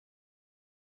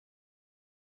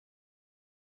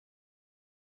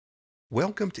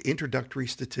Welcome to Introductory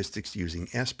Statistics using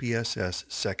SPSS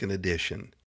 2nd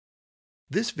edition.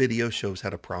 This video shows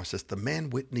how to process the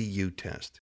Mann-Whitney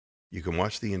U-test. You can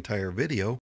watch the entire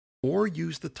video or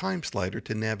use the time slider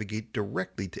to navigate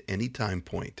directly to any time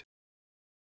point.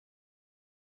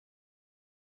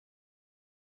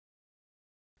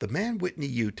 The Mann-Whitney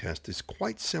U-test is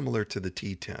quite similar to the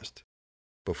t-test.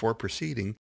 Before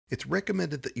proceeding, it's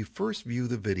recommended that you first view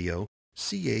the video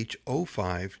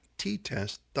ch05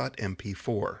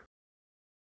 ttest.mp4.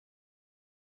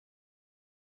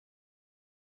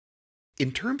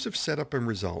 In terms of setup and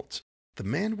results, the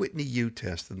Mann-Whitney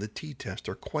U-test and the t-test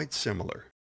are quite similar.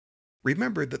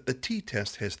 Remember that the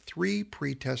t-test has three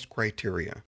pre-test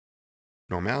criteria: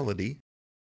 normality,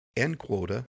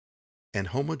 n-quota, and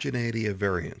homogeneity of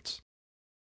variance.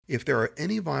 If there are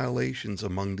any violations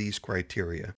among these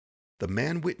criteria, the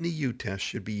Mann-Whitney U-test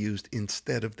should be used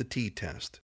instead of the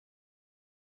t-test.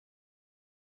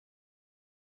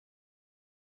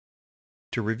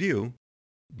 To review,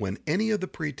 when any of the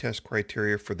pre-test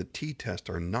criteria for the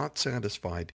t-test are not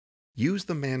satisfied, use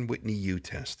the Mann-Whitney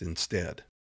U-test instead.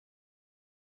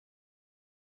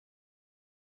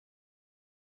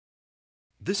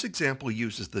 This example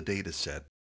uses the dataset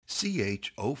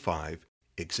ch05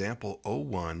 example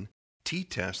 01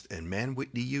 t-test and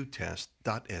Mann-Whitney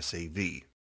U-test.sav.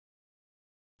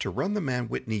 To run the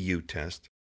Mann-Whitney U-test,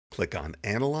 click on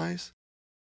Analyze,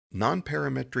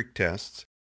 Non-Parametric Tests,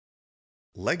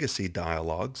 Legacy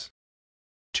Dialogues,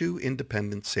 Two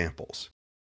Independent Samples.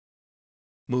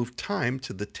 Move Time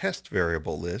to the Test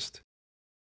Variable list,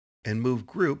 and move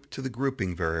Group to the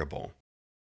Grouping variable.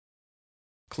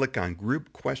 Click on Group ?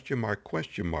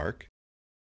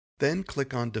 Then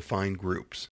click on Define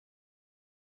Groups.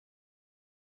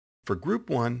 For Group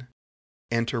 1,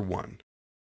 enter 1.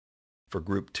 For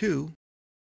Group 2,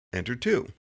 enter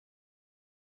 2.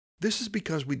 This is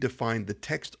because we defined the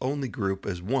text-only group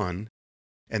as 1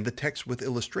 and the text with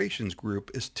illustrations group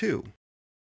as 2.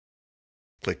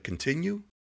 Click Continue,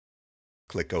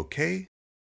 click OK,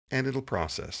 and it'll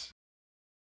process.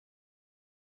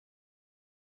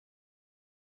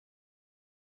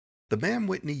 The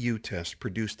Mann-Whitney U-test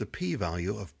produced a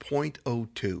p-value of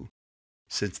 0.02.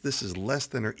 Since this is less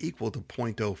than or equal to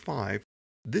 0.05,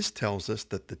 this tells us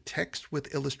that the text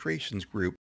with illustrations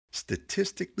group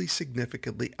statistically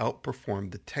significantly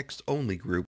outperformed the text-only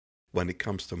group when it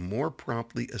comes to more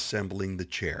promptly assembling the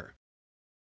chair.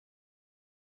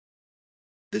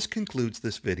 This concludes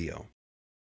this video.